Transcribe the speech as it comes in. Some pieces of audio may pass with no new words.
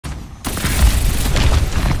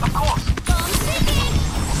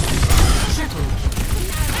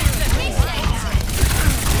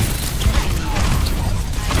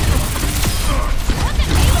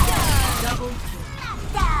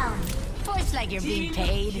like you're being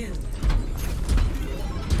paid.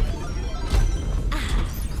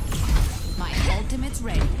 My ultimate's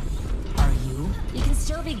ready. Are you? You can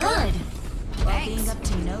still be good. While being up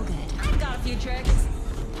to no good. I've got a few tricks.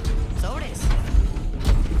 So it is.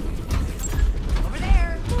 Over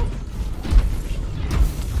there.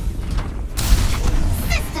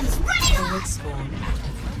 Systems running The off! wood spawn.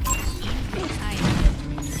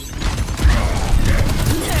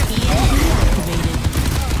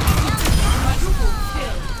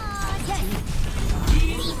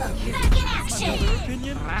 Back in action! Another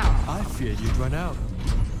opinion? I feared you'd run out.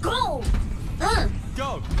 Go! Go!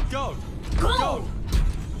 Go! Go! Go!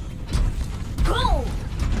 Go!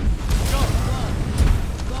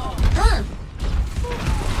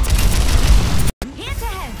 Here to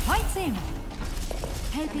help. Fight him.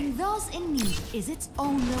 Helping those in need is its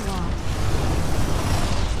own reward.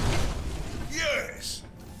 Yes!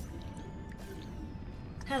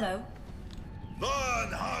 Hello.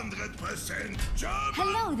 100% German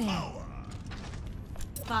Hello there. power!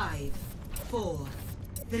 5, 4,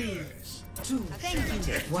 3, Yes! 2, Thank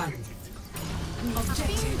you. 1.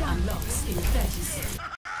 Objective unlocks in 30 seconds.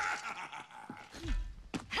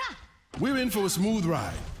 We're in for a smooth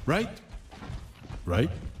ride, right? Right?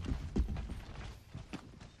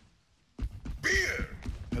 Beer!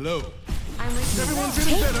 Hello. I'm listening. Everyone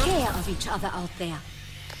feeling Take better? care of each other out there.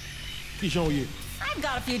 Pigeon, I've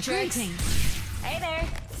got a few tricks. Greetings. Hey there.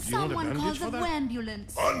 you want a Someone bandage calls for the that?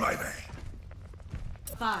 ambulance. On my way!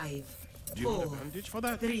 5, Do you want a 4, bandage for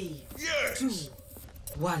that? 3, Yes! 2,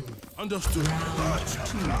 1. Understood. Round Such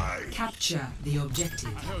a 2. lie! Capture the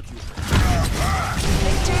objective. Heard you.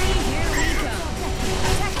 Victory, here we go.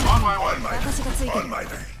 On my way! On my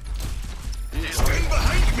way! Stand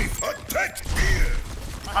behind me! Protect beer!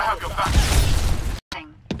 I have your back.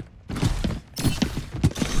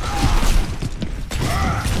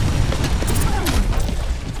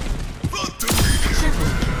 What do we do?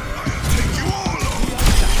 I'll take you all on!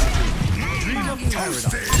 Dream of paradise.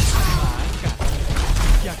 Toasted!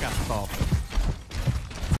 Yaka stop.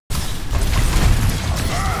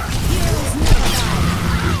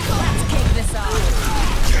 Let's kick this off.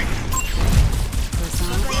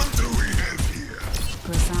 Croissant, What do we have here?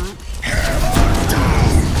 croissant.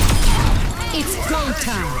 It's go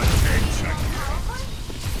time. Attention!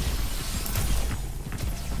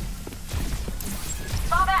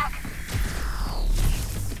 Fall back.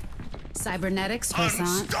 Cybernetics,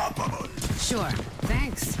 croissant. Unstoppable! Sure.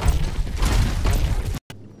 Thanks.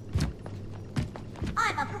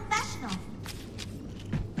 I'm a professional.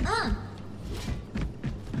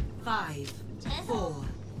 5, 4,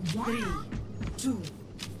 3, 2,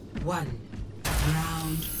 1.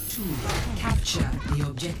 Round 2. Capture the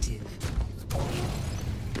objective.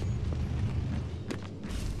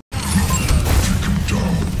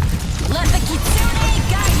 Let the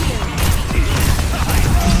kitsune guide you.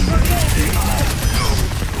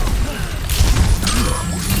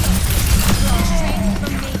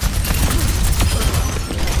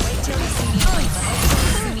 Wait till you see me on my butt. Wait till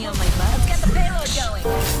you see me on my butt. Let's get the payload going.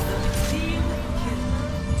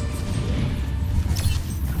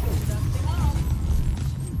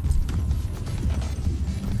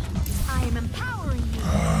 I am empowering you.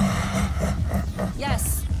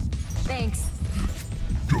 Yes. Thanks.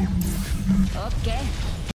 Okay.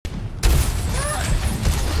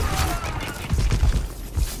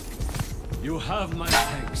 You have my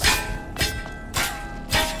thanks.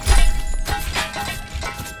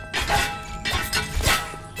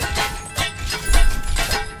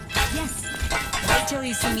 Yes. Wait till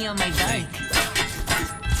you see me on my bike.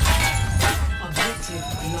 Objective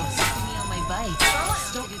lost. See me on my bike.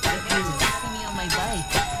 Stop the See payload. me on my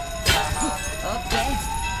bike. Okay.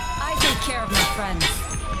 I take care of my friends.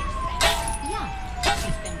 Yeah.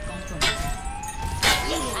 System control.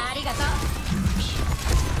 Arigato.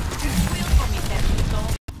 Wheel for me, Pepito.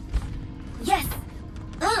 Yes!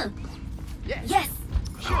 Yes!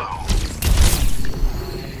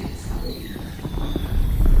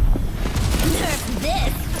 Nerf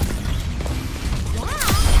this!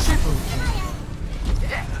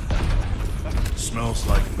 Smells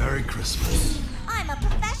like Merry Christmas. I'm a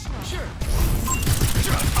professional. Sure.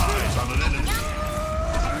 Got eyes on an enemy.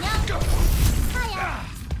 Hiya!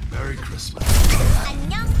 Merry Christmas.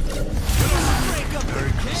 Annyeong!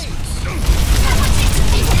 Merry Christmas.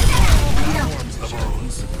 Warms the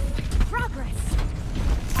bones. Progress!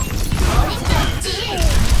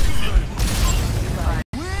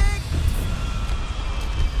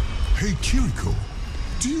 Hey, Kiriko,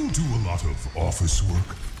 do you do a lot of office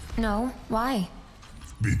work? No, why?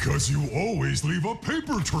 Because you always leave a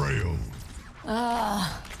paper trail.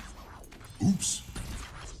 Oops.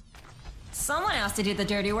 Someone has to do the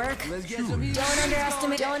dirty work. Let's get some heat. Don't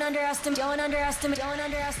underestimate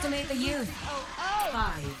the youth.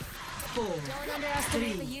 5, 4, Don't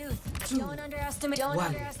underestimate the youth. Don't underestimate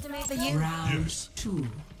the youth. round Yes. 2.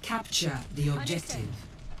 Capture the objective.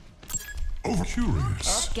 Over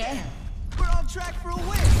curious. Okay. We're on track for a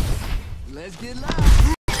win. Let's get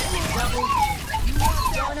loud.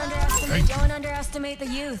 Don't underestimate the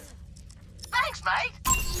youth. Thanks, mate.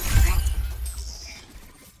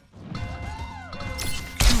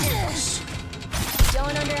 Curious.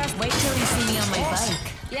 Don't underestimate. Wait till you see me on my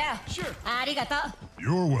bike. Yeah. Sure. Arigato.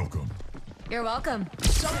 You're welcome. You're welcome.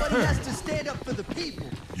 Somebody has to stand up for the people.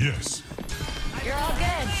 Yes. You're all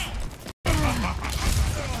good.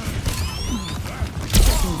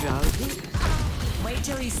 Wait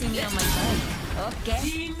till you see me on my bike.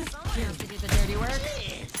 Okay. Someone has to do the dirty work.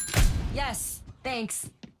 Yes. Thanks.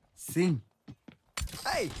 Sing.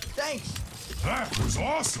 Hey, thanks. That was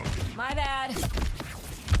awesome. My bad.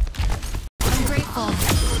 I'm grateful.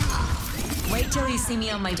 Wait till you see me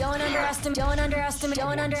on my. Don't underestimate the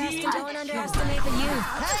youth.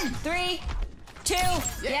 Hey! 3, 2,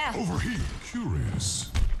 yeah. Over here. Curious.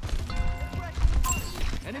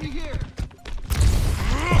 Enemy here.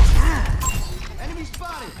 Enemy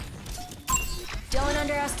spotted. Don't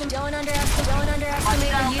underestimate the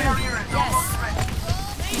youth. Yes.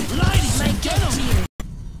 Lighting might get to you.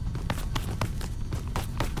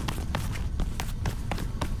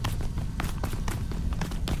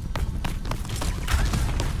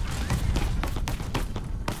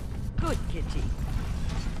 Good kitty.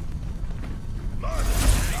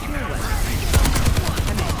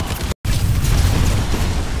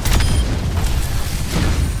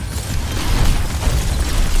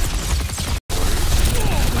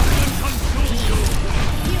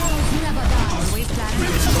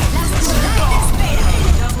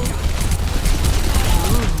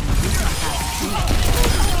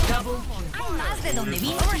 Hay más de donde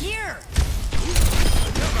vino. Over here.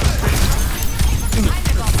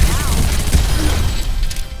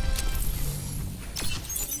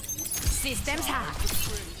 Systems hacked.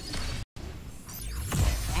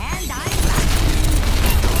 And I'm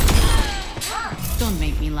back. Don't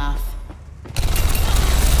make me laugh.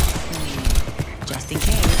 Just in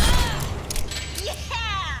case.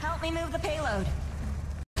 Yeah! Help me move the payload.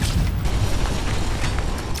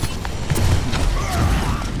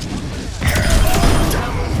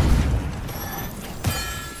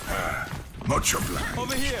 Much obliged.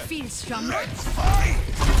 Over here. Feels strong. Let's fight!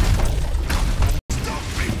 Stop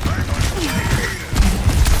me,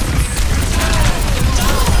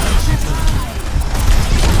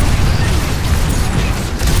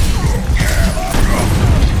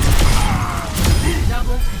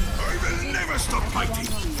 I will never stop fighting!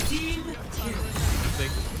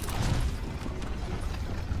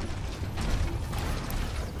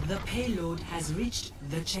 The payload has reached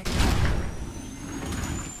the checkpoint.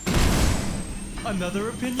 Another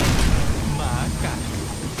opinion? My God.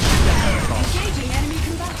 Engaging enemy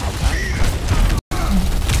combatant.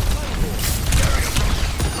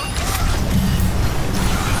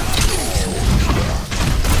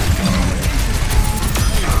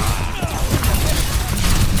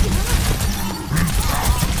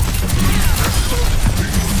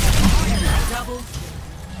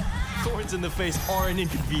 Thorns in the face are an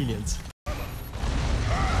inconvenience.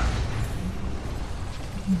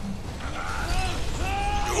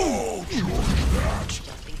 Oh, sure that!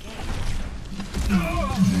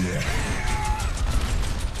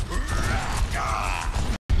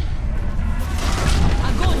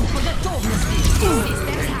 Огонь по готовности.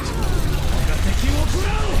 Systems hacked.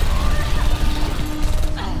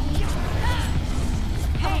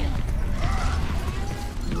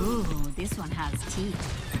 Ooh, this one has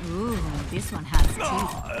teeth. Ooh, this one has teeth.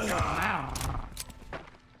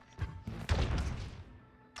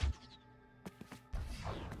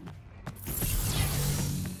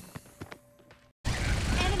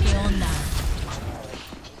 ¿Qué onda?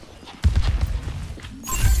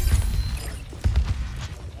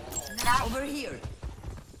 Over here.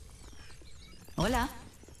 Hola.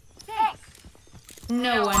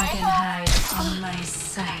 No one can hide on my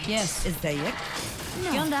sight. Yes, ازيك؟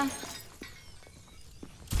 ¿Qué onda?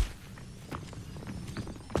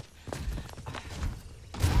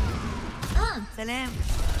 سلام.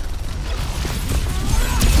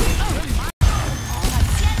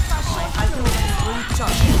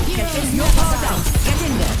 Get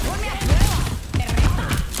in there.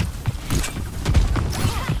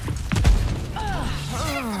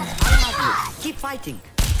 Keep fighting.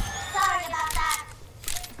 Sorry about that.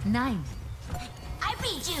 9. I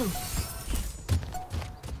beat you.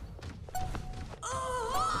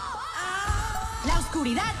 La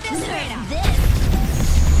oscuridad te espera.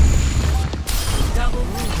 Double.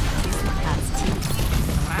 This one has teeth.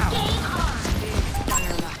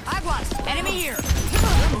 Aguas! Enemy here!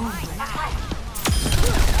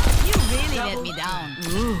 You really let me down.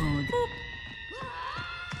 Ooh.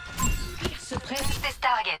 Suppress this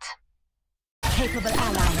target. Capable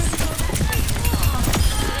allies.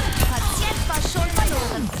 Patient war schon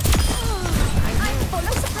verloren. I'm full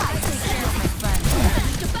of surprises. Take care of my friend.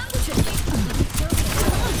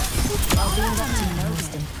 While being up to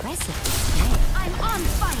most impressive display. I'm on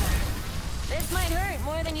fire. This might hurt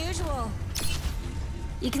more than usual.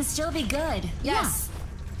 You can still be good. Yes.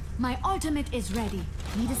 My ultimate is ready.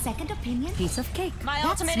 Need a second opinion? Piece of cake. My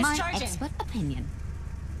ultimate is charging. That's my expert opinion.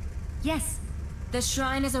 Yes. The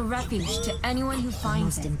shrine is a refuge to anyone who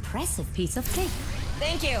finds Most it. impressive piece of cake.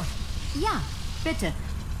 Thank you. Yeah, bitte.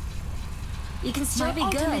 You can still My be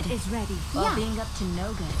ultimate good is ready. while Yeah. being up to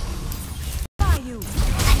no good.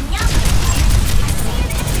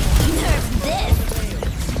 Nerf this.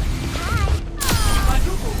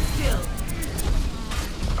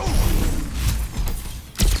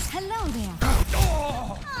 Hello there.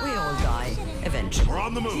 We all die, eventually. We're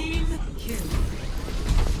on the move. Team kill.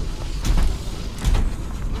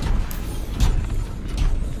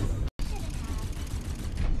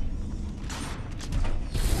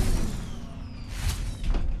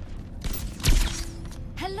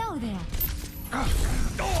 Hello there.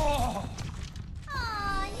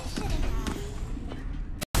 Aw, you shouldn't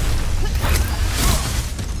have.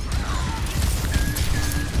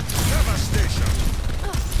 Devastation.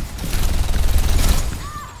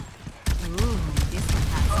 Ooh, this one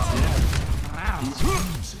has teeth.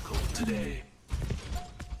 Whimsical today.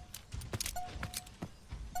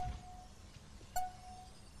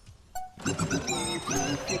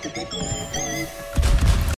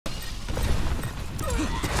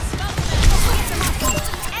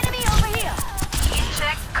 Enemy over here!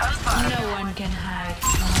 Check confirmed. No one can hide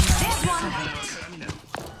There's one!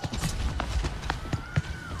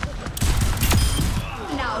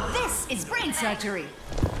 Now this is brain surgery.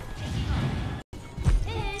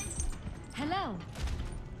 Hello.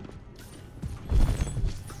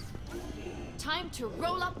 Time to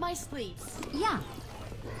roll up my sleeves. Yeah.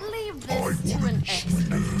 Leave I this to an want expert.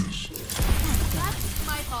 sweetness. That's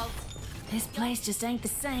my fault. This place just ain't the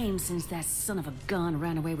same since that son of a gun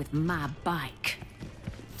ran away with my bike.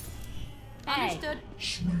 Understood.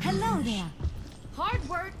 Hello there. Hard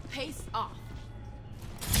work pays off.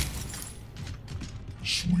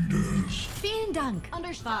 Sweetness. Vielen Dank.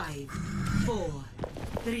 Understood. 5, 4,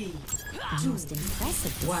 3, Most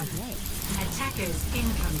impressive display. attackers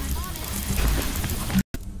incoming.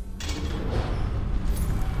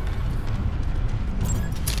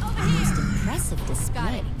 Most impressive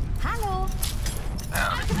display. Hello.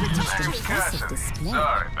 Most impressive display.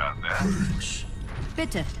 Sorry about that. Thanks.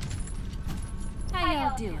 Bitte. How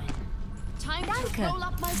y'all doing? Time Danke. to roll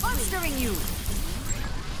up my sleeves. Monstering you.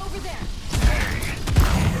 Over there.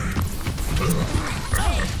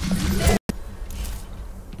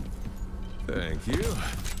 Thank you.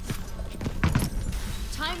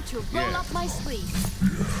 Time to roll up my sleeves.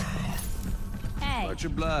 Hey. Much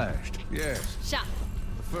obliged. Yes. Shot.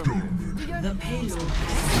 Affirmative. The payload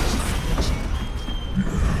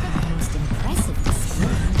Most impressive display.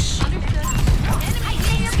 Understood. I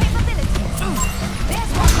see your capabilities.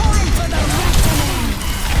 There's one coin for the rest.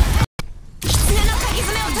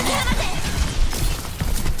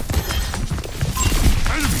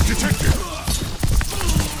 Enemy detected.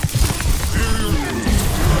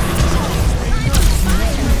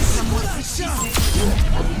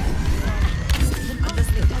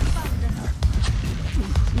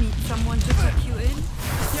 Need someone to tuck you in?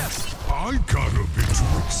 I got a bit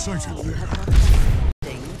too excited there.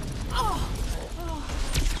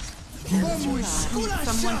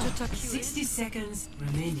 Someone to tuck you in? 60 seconds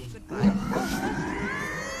remaining.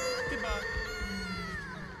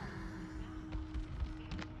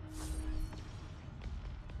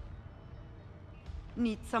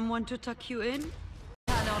 Need someone to tuck you in?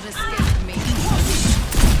 Cannot escape me.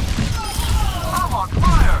 I'm on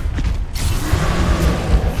fire!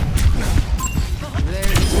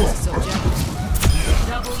 There is the subject.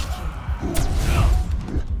 Double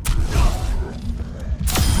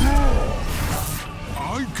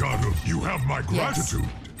I got a. You have my gratitude.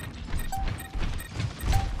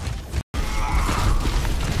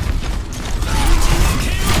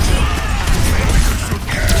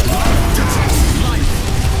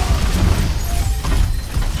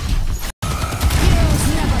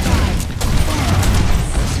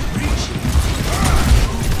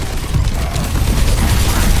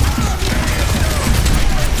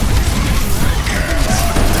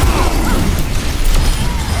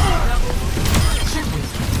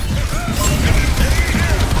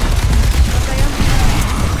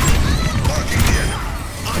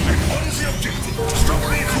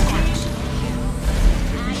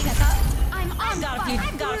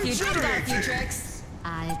 few tricks.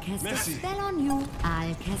 I'll cast Merci. a spell on you.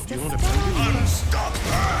 I'll cast a You want a spell on you. Unstop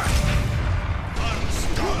her!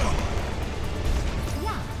 Unstoppable!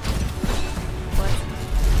 Yeah. What?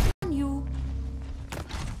 On you.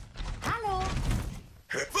 Hello.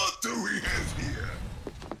 What do we have here?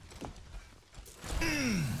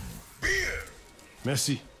 Beer!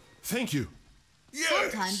 Merci. Thank you. Yes!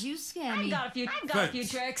 Sometimes you scare me. I've got a few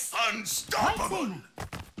tricks. Unstoppable!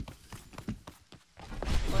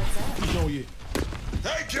 What's up? No, yeah.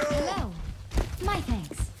 Thank you! Hello. My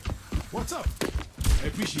thanks. What's up? I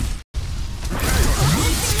appreciate it.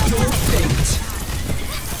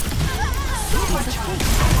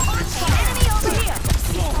 Enemy over here.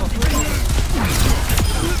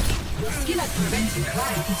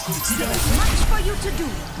 There's much for you to do.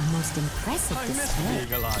 A most impressive display.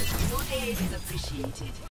 Your aid is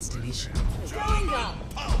appreciated. Power!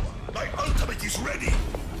 My ultimate is ready!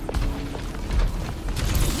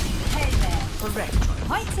 Hey there. Correct.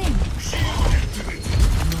 Fighting.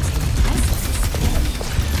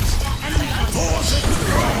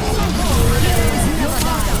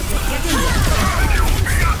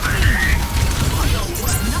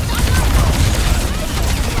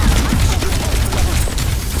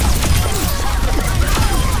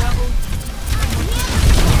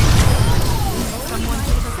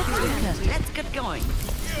 Let's get going.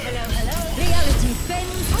 Reality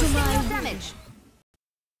bends to my damage.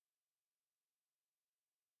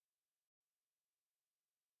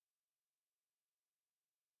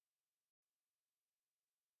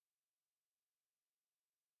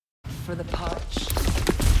 For the punch.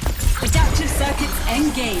 Adaptive circuits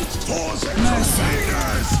engaged.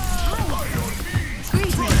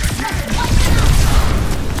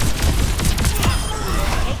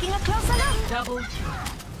 Taking a closer look. Double kill.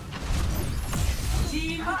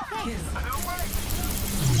 Team kill.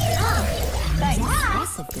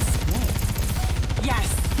 Impressive display. Yes.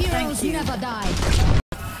 Heroes never die.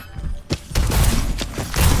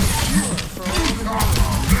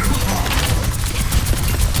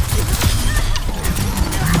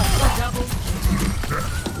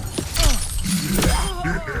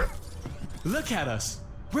 Look at us.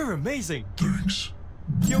 We're amazing. Thanks.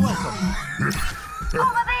 You're welcome.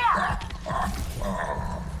 Over there!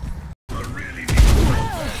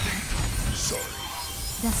 Sorry.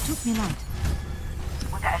 Das tut mir leid.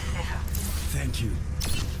 متأسفة. Thank you.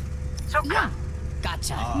 شكرا.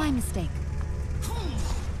 Gotcha. My mistake.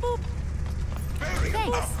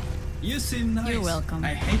 Thanks. You seem nice. You're welcome.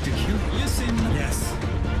 I hate to kill you. You seem nice. Yes.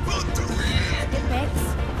 What do we have? Get bags.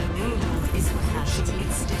 Is capacity.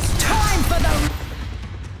 Time for the...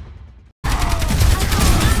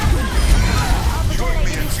 Join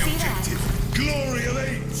me at the objective. Glory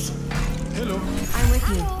awaits! Hello. I'm with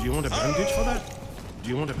you. Do you want a bandage for that? Do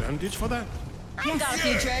you want a bandage for that? I've got a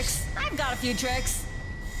few tricks. I've got a few tricks.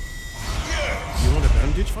 Do you want a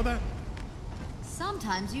bandage for that?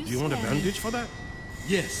 Sometimes you Do you want a scare me. bandage for that?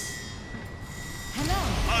 Yes. Hello.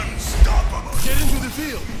 Unstoppable! Get into the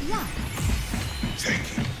field. Yeah. Thank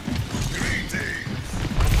you. Greetings!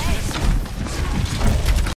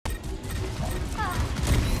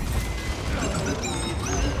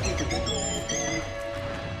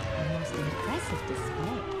 Most impressive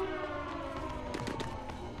display.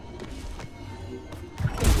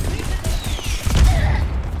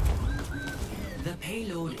 The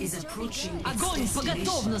payload is approaching its Огонь по destination.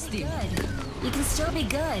 готовности. Good. You can still be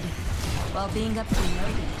good while being up to no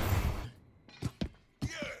good.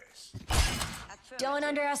 Don't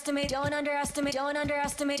underestimate the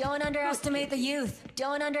youth.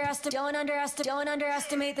 Don't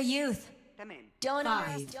underestimate the youth. Don't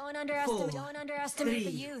underestimate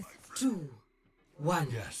the youth. 2, 1.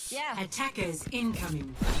 Yes. Yeah. Attackers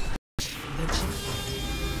incoming. The checkpoint.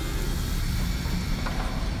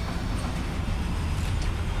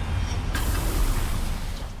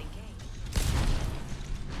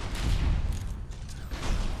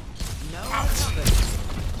 No cover.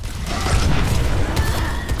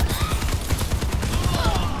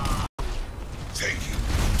 Thank you.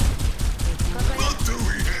 What do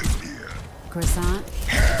we have here? Croissant.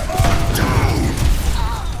 Down!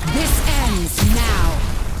 This ends now.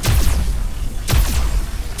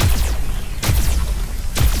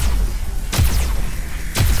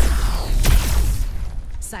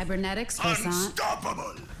 Cybernetics, croissant.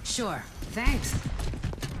 Unstoppable! Sure. Thanks.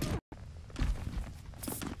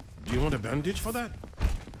 Do you want a bandage for that?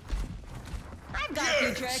 I've got a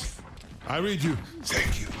few tricks. I read you.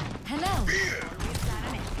 Thank you. Hello. Here!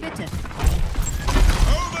 Bitte.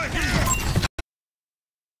 Over here!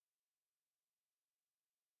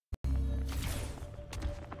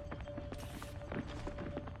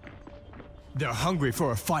 They're hungry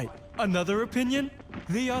for a fight. Another opinion?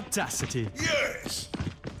 The audacity. Yes!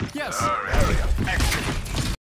 Yes! Hurry up. Execute.